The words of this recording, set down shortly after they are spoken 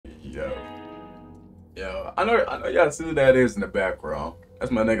Yeah, I know y'all see who that is in the background.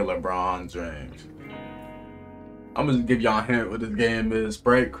 That's my nigga LeBron James. I'm gonna give y'all a hint what this game is.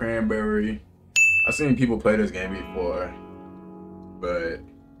 Sprite Cranberry. I've seen people play this game before, but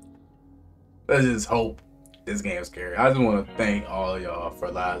let's just hope this game's scary. I just want to thank all of y'all for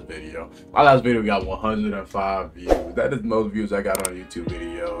last video. My last video got 105 views. That is the most views I got on a YouTube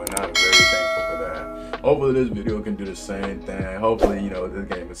video, and I'm very thankful for that. Hopefully this video can do the same thing. Hopefully, you know, this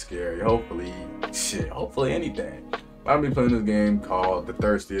game is scary. Hopefully, shit, hopefully anything. I'll be playing this game called The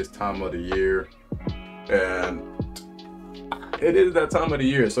Thirstiest Time of the Year, and it is that time of the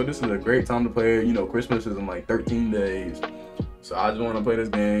year, so this is a great time to play it. You know, Christmas is in like 13 days. So I just want to play this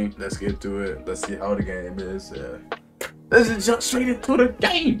game. Let's get to it. Let's see how the game is. Let's just jump straight into the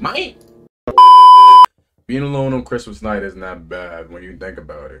game, man. Being alone on Christmas night is not bad when you think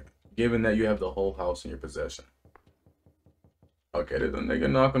about it, given that you have the whole house in your possession. Okay, there's a nigga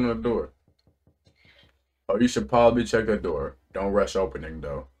knocking on the door. Oh, you should probably check the door. Don't rush opening,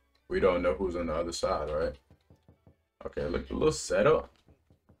 though. We don't know who's on the other side, right? Okay, look, a little setup.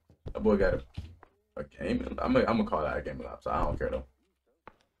 That boy got a game. I'm gonna call that a game of so I don't care though.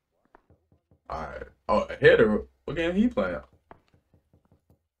 Alright. Oh, a hitter. What game he playing?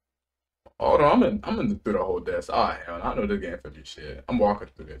 Oh no, I'm in through the whole desk. Oh hell, I know this game for this shit. I'm walking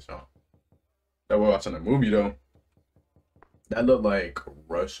through this, y'all. That we're watching a movie though. That looked like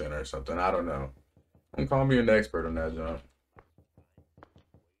Russian or something. I don't know. I'm calling me an expert on that, John.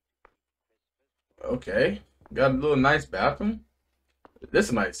 Okay. Got a little nice bathroom. This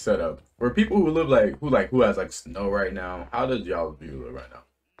is a nice setup for people who live who has like snow right now. How does y'all view live right now?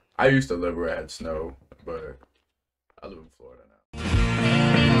 I used to live where I had snow, but I live in Florida now.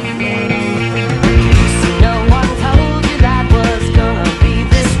 No one told you that was gonna be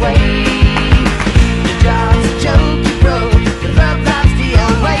this way. Your job's a joke you broke, your love life's the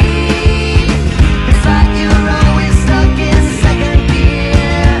old way. It's like you're always stuck in second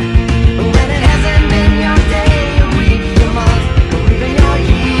gear, when it hasn't been your day, your week, your month, or even your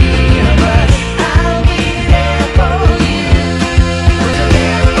year. But I'll be there for you,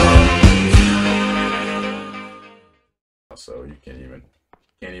 So you can't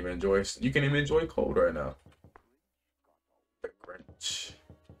even enjoy cold right now. The Grinch.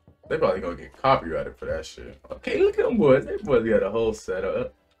 They probably gonna get copyrighted for that shit. Okay, look at them boys. They boys got a whole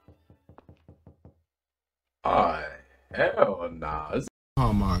setup. Oh hell nah.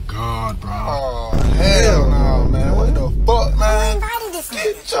 Oh my god, bro. Oh, hell no, man. What the fuck, man?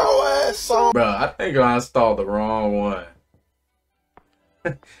 Get your ass on. Bro, I think I installed the wrong one.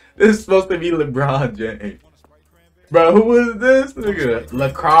 This is supposed to be LeBron James. Bro, who is this nigga?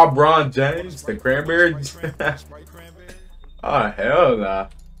 LeBron James? The Cranberry? Oh, hell nah.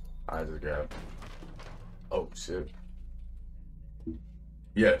 I just grabbed. Oh, shit.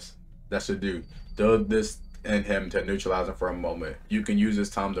 Yes, that should do. Throw this and him to neutralize him for a moment. You can use this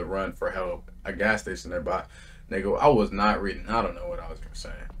time to run for help. A gas station nearby. Nigga, I was not reading. I don't know what I was gonna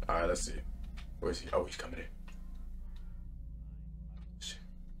say. Alright, let's see. Where is he? Oh, he's coming in. Shit.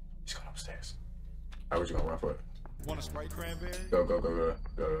 He's going upstairs. Alright, what you gonna run for? Want a Sprite Cranberry?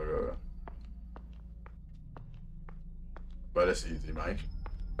 Go. But it's easy, Mike.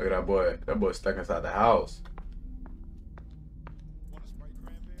 Look at that boy. That boy's stuck inside the house. Want a Sprite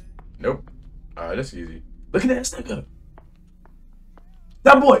Cranberry? Nope. Alright, that's easy. Look at that nigga.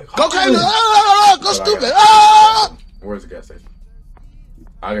 That boy. Go crazy. Go stupid. Ah! Where's the gas station?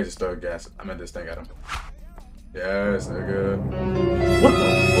 I can just throw gas. I meant this thing at him. Yes, nigga. What the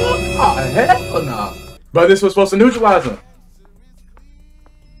fuck? Oh, hell nah. But this was supposed to neutralize him.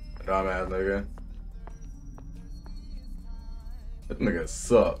 Dumbass nigga. This nigga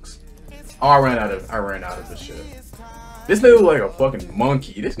sucks. Oh, I ran out of this shit. This nigga look like a fucking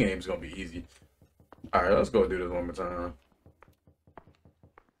monkey. This game's gonna be easy. Alright, let's go do this one more time.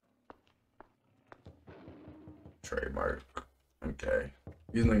 Trademark. Okay.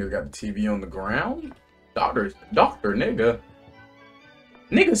 These niggas got the TV on the ground? Doctor nigga.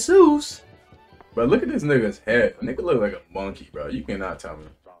 Nigga Seuss. But look at this nigga's head. Nigga look like a monkey, bro. You cannot tell me.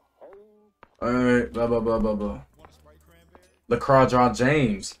 Alright, blah blah blah blah blah. LeBron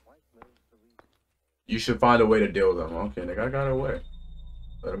James. You should find a way to deal with them. Okay, nigga, I got a way.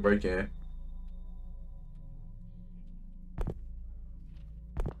 Let him break in.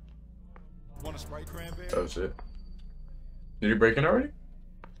 Want a Sprite Cranberry? Oh shit. Did he break in already?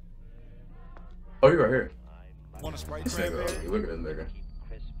 Oh, you right here. Want a Sprite This nigga, Cranberry? look at this nigga.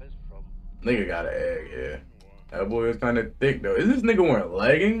 Nigga got an egg, yeah. That boy is kind of thick though. Is this nigga wearing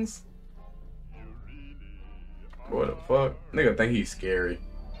leggings? What the fuck? Nigga think he's scary.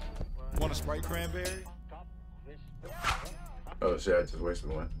 Want a Sprite Cranberry? Oh shit, I just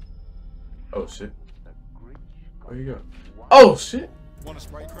wasted one. Oh shit. Where you go? Oh shit! Want a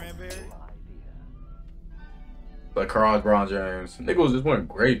Sprite Cranberry? Like LeBron James. Nigga was just wearing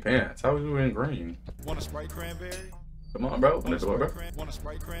gray pants. How was you wearing green? Want a Sprite Cranberry? Come on, bro. Open the door, bro. Want a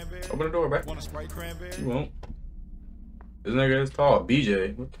Sprite Cranberry? Open the door, bro. Want a Sprite Cranberry? You won't. This nigga is tall.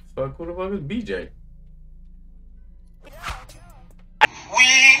 BJ. What the fuck? Who the fuck is BJ?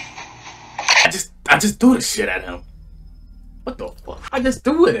 I just do this shit at him. What the fuck? I just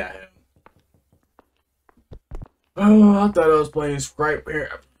do it at him. Oh, I thought I was playing Sprite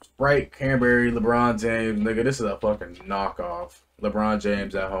Cranberry, LeBron James. Nigga, this is a fucking knockoff. LeBron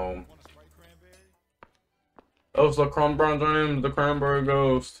James at home. Oh, it's LeBron James, the Cranberry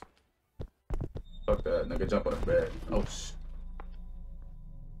Ghost. Fuck that, nigga, jump on the bed. Oh, shit.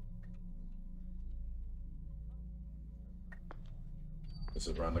 This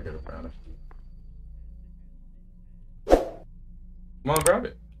is Ron, look at it, found it. Come on, grab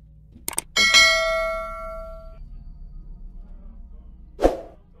it.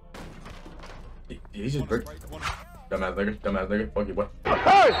 He just break. Dumbass nigga, fuck you, boy.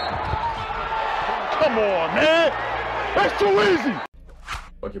 Hey! Come on, man! That's too easy!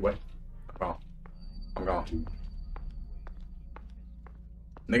 Fuck you, boy. I'm gone.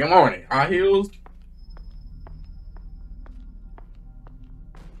 Nigga, morning. High heels.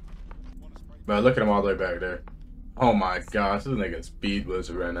 But look at him all the way back there. Oh my gosh, this nigga speed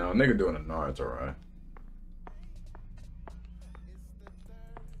blizzard right now. Nigga doing a Naruto, right?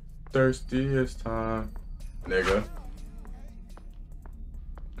 Thirstiest time, nigga.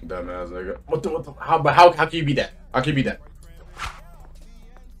 Dumbass nigga. What the? How can you be that? How can you be that?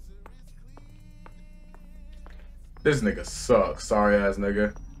 This nigga sucks. Sorry ass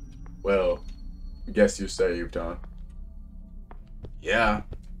nigga. Well, guess you saved, huh? Yeah.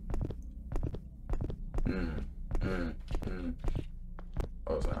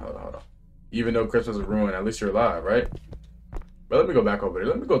 Hold on. Even though Christmas is ruined, at least you're alive, right? But let me go back over there.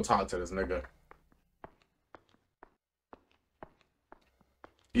 Let me go talk to this nigga.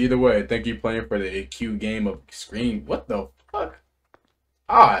 Either way, I think you playing for the cute game of Scream. What the fuck?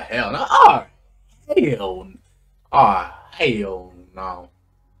 Ah, hell no. Hell no.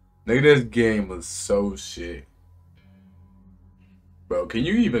 Nigga, this game was so shit. Bro, can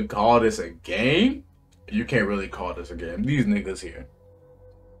you even call this a game? You can't really call this a game. These niggas here.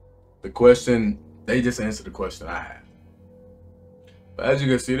 The question, they just answered the question I had. But as you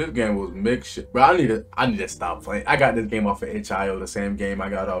can see, this game was mixed shit. Bro, I need to stop playing. I got this game off of itch.io, the same game I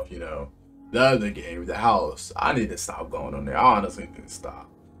got off, you know, the other game, the house. I need to stop going on there. I honestly need to stop.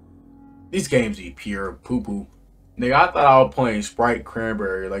 These games eat pure poo-poo. Nigga, I thought I was playing Sprite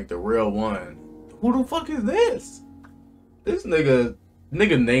Cranberry, like the real one. Who the fuck is this? This nigga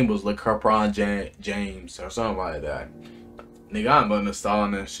name was LeBron James or something like that. Nigga, I'm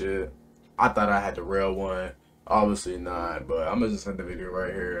uninstalling that shit. I thought I had the real one. Obviously not, but I'm gonna just end the video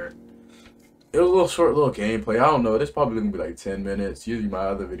right here. It was a little short little gameplay. I don't know. This probably gonna be like 10 minutes. Usually my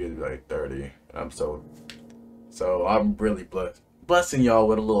other videos be like 30. I'm so I'm really blessing y'all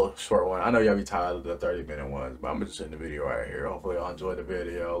with a little short one. I know y'all be tired of the 30-minute ones, but I'm gonna just end the video right here. Hopefully y'all enjoyed the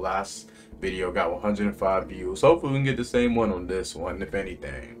video. Last video got 105 views. Hopefully we can get the same one on this one, if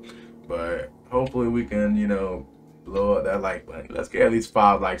anything. But hopefully we can, you know, blow up that like button. Let's get at least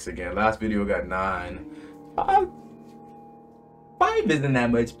 5 likes again. Last video got 9. 5 isn't that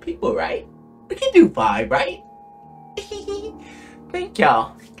much people, right? We can do 5, right? Thank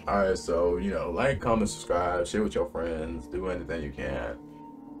y'all. Alright, so, you know, like, comment, subscribe, share with your friends, do anything you can.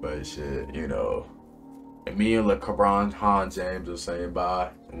 But shit, you know, and me and LeBron James are saying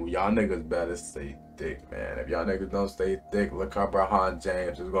bye. Y'all niggas better stay thick, man. If y'all niggas don't stay thick, LeBron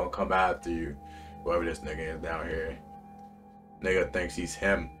James is gonna come after you. Whoever this nigga is down here. Nigga thinks he's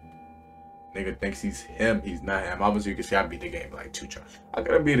him. Nigga thinks he's him. He's not him. Obviously, you can see I beat the game like 2 tries. I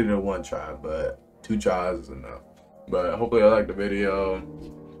could have beat it in 1 try, but 2 tries is enough. But hopefully, I like the video.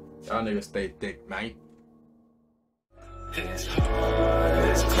 Y'all niggas stay thick, man. It's hard,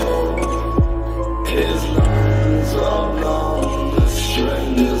 it's cold.